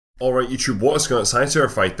Alright YouTube, what is going on? It's Hightower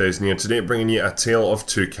 5000 here, today bringing you a Tale of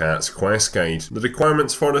Two Cats quest guide. The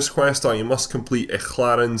requirements for this quest are you must complete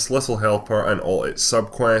Icthlarin's Little Helper and all its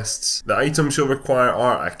subquests. The items you'll require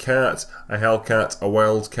are a cat, a Hellcat, a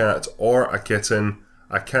wild cat or a kitten,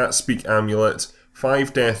 a Catspeak Amulet,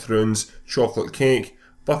 5 death runes, chocolate cake,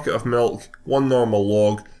 bucket of milk, 1 normal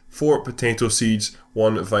log, 4 potato seeds,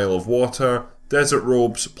 1 vial of water, desert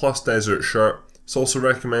robes plus desert shirt. It's also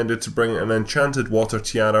recommended to bring an Enchanted Water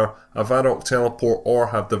Tiara, a Varrock teleport or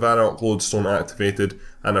have the Varrock lodestone activated,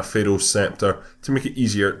 and a Pharaoh's Sceptre to make it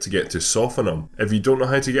easier to get to Sophanum. If you don't know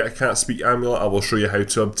how to get a Catspeak Amulet, I will show you how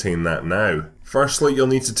to obtain that now. Firstly, you'll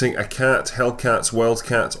need to take a cat, Hellcat, wild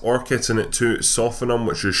cat or kitten to Sophanum,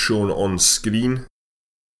 which is shown on screen.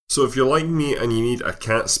 So if you're like me and you need a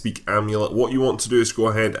Catspeak Amulet, what you want to do is go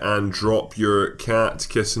ahead and drop your cat,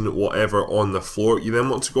 kitten, whatever on the floor. You then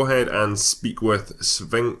want to go ahead and speak with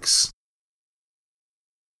Sphinx.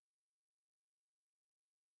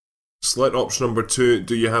 Select option number 2,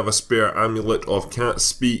 do you have a spare amulet of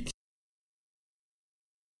Catspeak?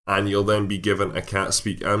 And you'll then be given a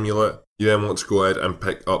Catspeak Amulet. You then want to go ahead and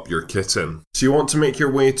pick up your kitten. So you want to make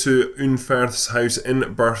your way to Unferth's house in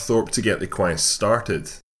Burthorpe to get the quest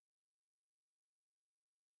started.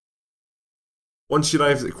 Once you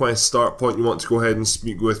arrive at the quest start point, you want to go ahead and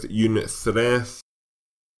speak with Unferth.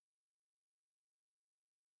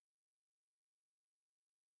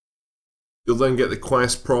 You'll then get the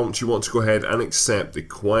quest prompt. You want to go ahead and accept the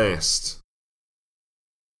quest.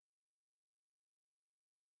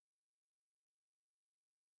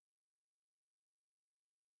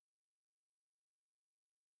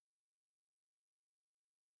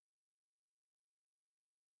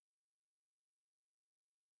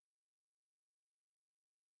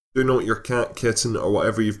 Do note your cat, kitten or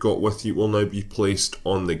whatever you've got with you will now be placed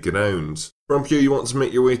on the ground. From here you want to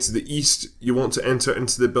make your way to the east. You want to enter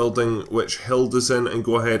into the building which Hilda's in and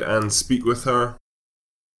go ahead and speak with her.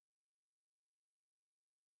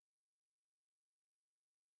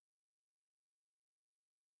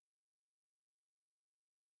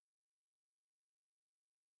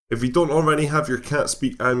 If you don't already have your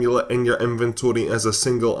Catspeak Amulet in your inventory as a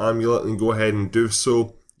single amulet, then go ahead and do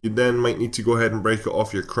so. You then might need to go ahead and break it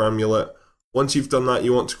off your Cramulet. Once you've done that,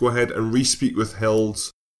 you want to go ahead and re-speak with Hild.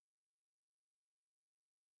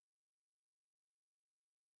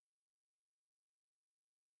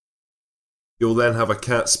 You'll then have a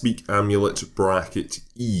Catspeak Amulet bracket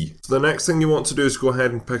E. So the next thing you want to do is go ahead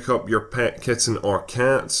and pick up your pet kitten or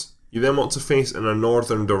cat. You then want to face in a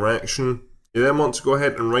northern direction. You then want to go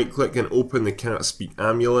ahead and right click and open the Catspeak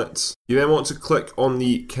Amulet. You then want to click on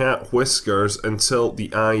the cat whiskers until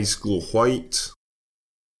the eyes glow white.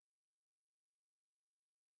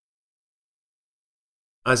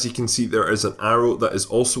 As you can see, there is an arrow that is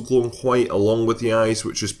also glowing white along with the eyes,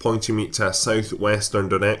 which is pointing me to a southwestern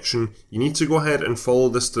direction. You need to go ahead and follow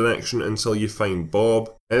this direction until you find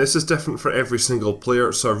Bob. Now this is different for every single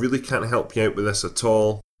player, so I really can't help you out with this at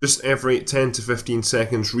all. Just every 10 to 15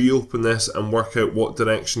 seconds reopen this and work out what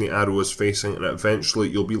direction the arrow is facing, and eventually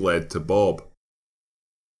you'll be led to Bob.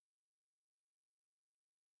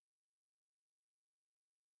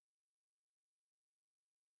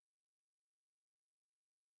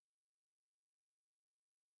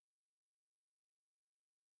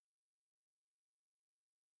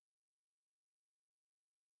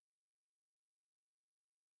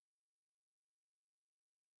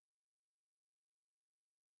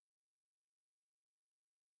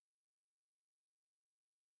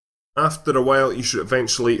 After a while, you should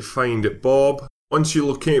eventually find Bob. Once you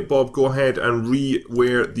locate Bob, go ahead and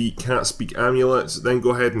re-wear the Catspeak Amulet, then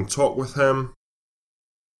go ahead and talk with him.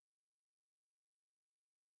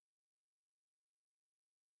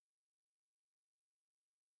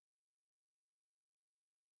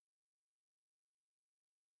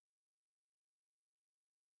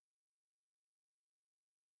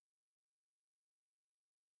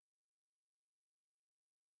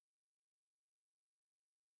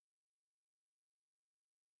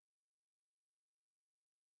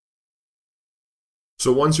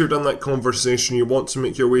 So once you're done that conversation, you want to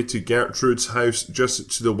make your way to Gertrude's house just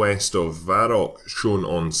to the west of Varrock, shown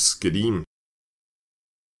on screen.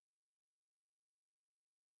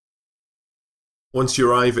 Once you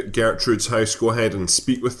arrive at Gertrude's house, go ahead and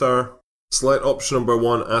speak with her. Select option number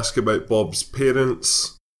 1, ask about Bob's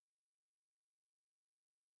parents.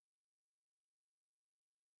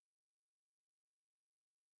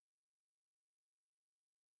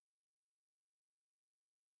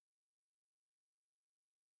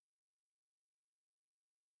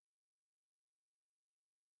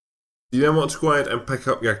 You then want to go ahead and pick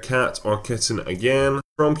up your cat or kitten again.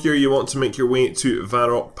 From here you want to make your way to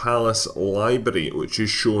Varrock Palace Library, which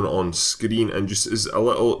is shown on screen and just is a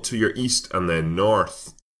little to your east and then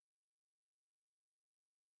north.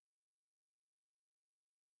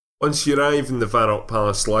 Once you arrive in the Varrock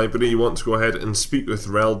Palace Library, you want to go ahead and speak with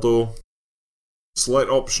Reldo.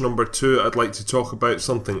 Select option number 2, I'd like to talk about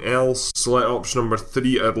something else. Select option number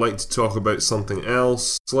 3, I'd like to talk about something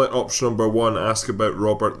else. Select option number 1, ask about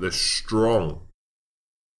Robert the Strong.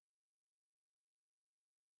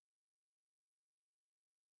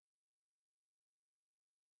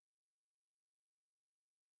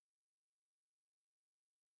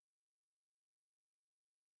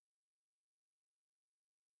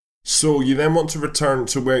 So you then want to return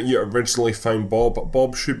to where you originally found Bob.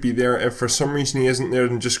 Bob should be there. If for some reason he isn't there,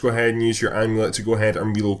 then just go ahead and use your amulet to go ahead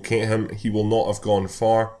and relocate him. He will not have gone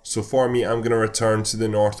far. So for me, I'm going to return to the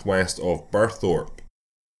northwest of Burthorpe.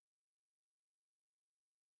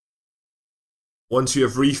 Once you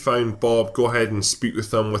have refound Bob, go ahead and speak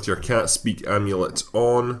with him with your Catspeak Amulet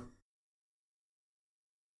on.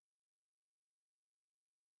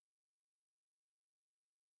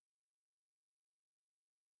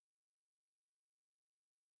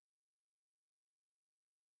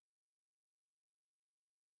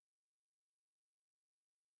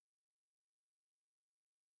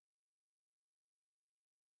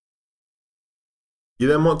 You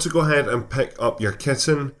then want to go ahead and pick up your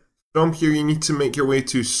Kitten. From here you need to make your way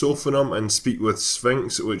to Sophanum and speak with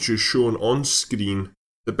Sphinx, which is shown on screen.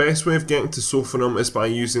 The best way of getting to Sophanum is by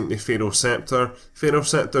using the Pharaoh Sceptre. Pharaoh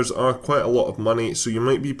Sceptres are quite a lot of money, so you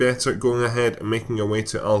might be better going ahead and making your way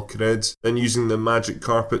to Alcrid, then using the magic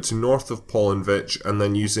carpet to north of Pollenvich, and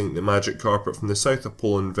then using the magic carpet from the south of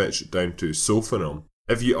Pollenvich down to Sophanum.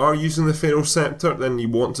 If you are using the Pharaoh Sceptre, then you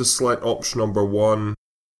want to select option number 1.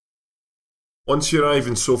 Once you arrive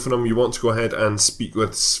in Sophanum, you want to go ahead and speak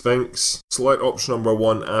with Sphinx. Select option number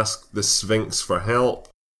 1, ask the Sphinx for help.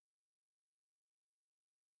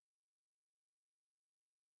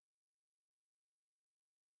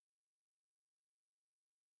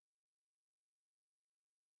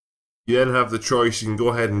 You then have the choice, you can go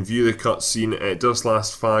ahead and view the cutscene. It does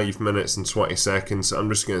last 5 minutes and 20 seconds, so I'm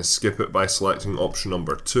just going to skip it by selecting option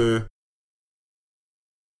number 2.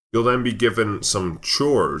 You'll then be given some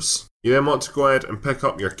chores. You then want to go ahead and pick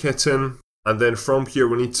up your Kitten, and then from here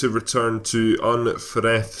we need to return to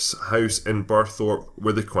Unferth's house in Burthorpe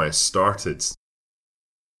where the quest started.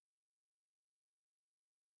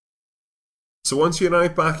 So once you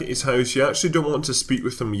arrive back at his house, you actually don't want to speak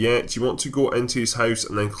with him yet. You want to go into his house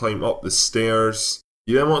and then climb up the stairs.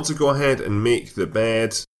 You then want to go ahead and make the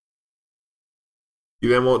bed. You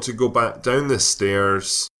then want to go back down the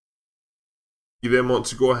stairs. You then want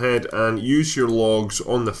to go ahead and use your logs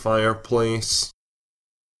on the fireplace.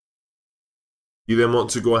 You then want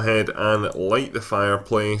to go ahead and light the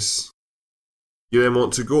fireplace. You then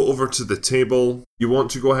want to go over to the table. You want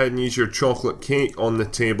to go ahead and use your chocolate cake on the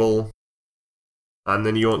table. And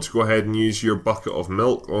then you want to go ahead and use your bucket of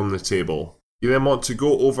milk on the table. You then want to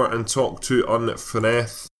go over and talk to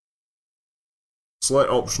Unferth. Select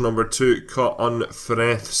option number 2, cut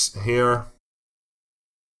Unferth's hair.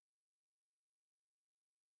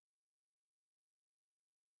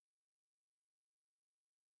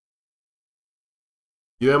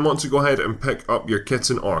 You then want to go ahead and pick up your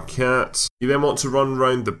kitten or cat. You then want to run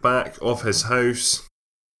round the back of his house.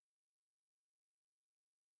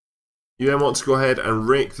 You then want to go ahead and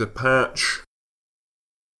rake the patch.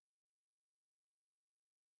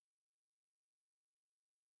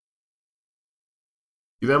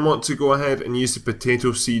 You then want to go ahead and use the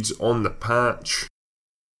potato seeds on the patch.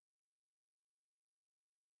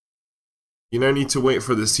 You now need to wait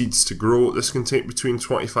for the seeds to grow. This can take between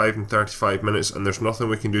 25 and 35 minutes and there's nothing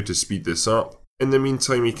we can do to speed this up. In the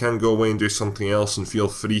meantime, you can go away and do something else and feel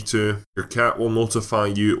free to. Your cat will notify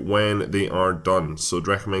you when they are done, so I'd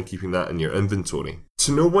recommend keeping that in your inventory.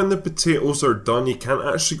 To know when the potatoes are done, you can't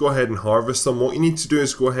actually go ahead and harvest them. What you need to do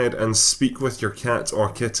is go ahead and speak with your cat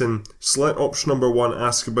or kitten. Select option number 1,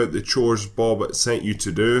 ask about the chores Bob sent you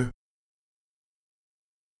to do.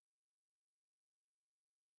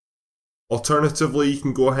 Alternatively, you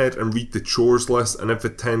can go ahead and read the chores list, and if a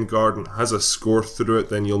 10 garden has a score through it,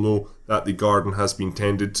 then you'll know that the garden has been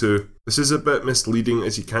tended to. This is a bit misleading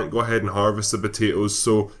as you can't go ahead and harvest the potatoes,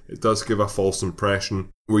 so it does give a false impression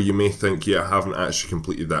where you may think, yeah, I haven't actually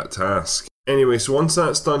completed that task. Anyway, so once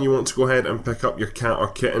that's done, you want to go ahead and pick up your cat or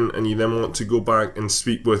kitten, and you then want to go back and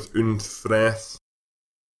speak with Unferth.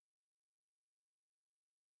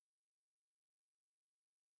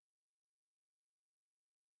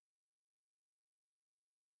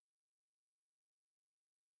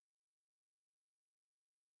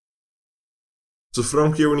 So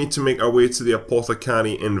from here we need to make our way to the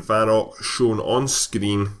apothecary in Varrock, shown on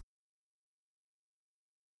screen.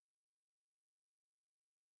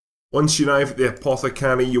 Once you arrive at the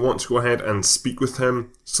apothecary, you want to go ahead and speak with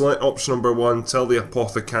him. Select option number 1, tell the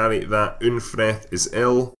apothecary that Unferth is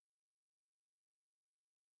ill.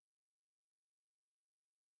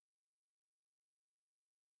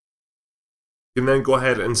 You can then go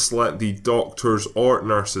ahead and select the doctor's or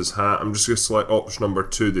nurse's hat. I'm just going to select option number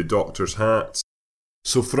 2, the doctor's hat.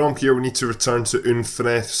 So from here we need to return to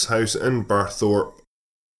Unferth's house in Burthorpe.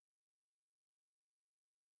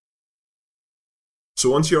 So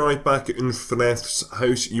once you arrive back at Unferth's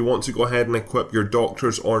house, you want to go ahead and equip your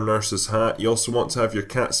doctor's or nurse's hat. You also want to have your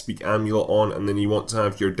Catspeak Amulet on, and then you want to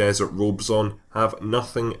have your desert robes on. Have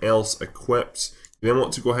nothing else equipped. You then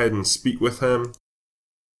want to go ahead and speak with him.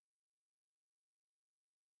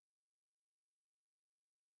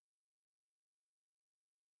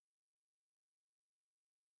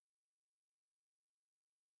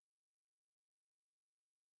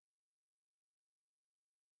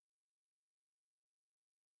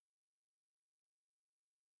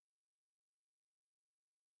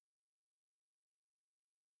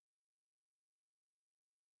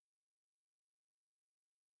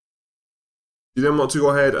 You then want to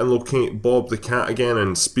go ahead and locate Bob the cat again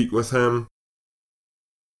and speak with him.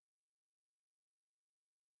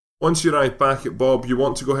 Once you arrive back at Bob, you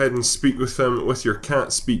want to go ahead and speak with him with your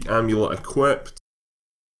Catspeak Amulet equipped.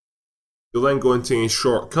 You'll then go into a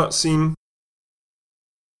short cutscene.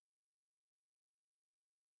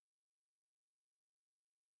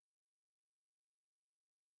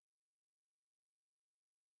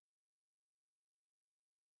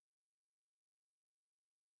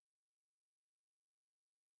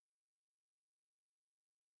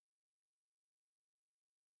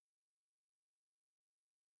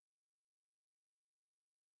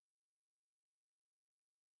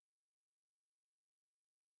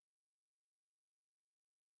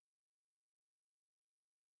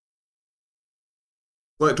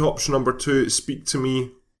 Select option number 2, speak to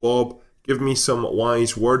me, Bob, give me some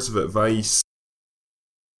wise words of advice.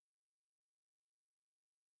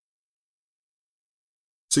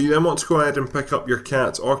 So you then want to go ahead and pick up your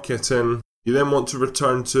cat or kitten. You then want to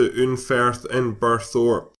return to Unferth in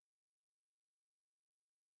Burthorpe.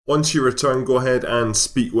 Once you return, go ahead and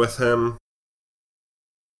speak with him.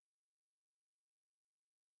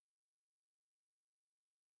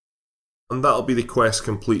 And that'll be the quest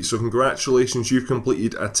complete. So congratulations, you've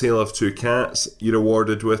completed A Tale of Two Cats. You're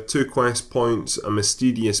awarded with 2 quest points, a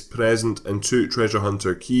mysterious present and 2 treasure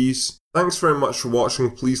hunter keys. Thanks very much for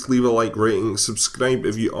watching. Please leave a like, rating, subscribe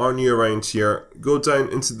if you are new around here. Go down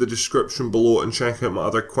into the description below and check out my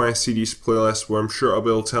other quest series playlist, where I'm sure I'll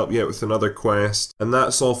be able to help you out with another quest. And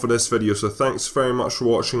that's all for this video, so thanks very much for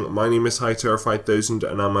watching. My name is Hightower 5000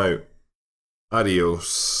 and I'm out.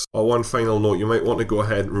 Adios. Oh, one final note, you might want to go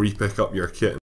ahead and re-pick up your kitten.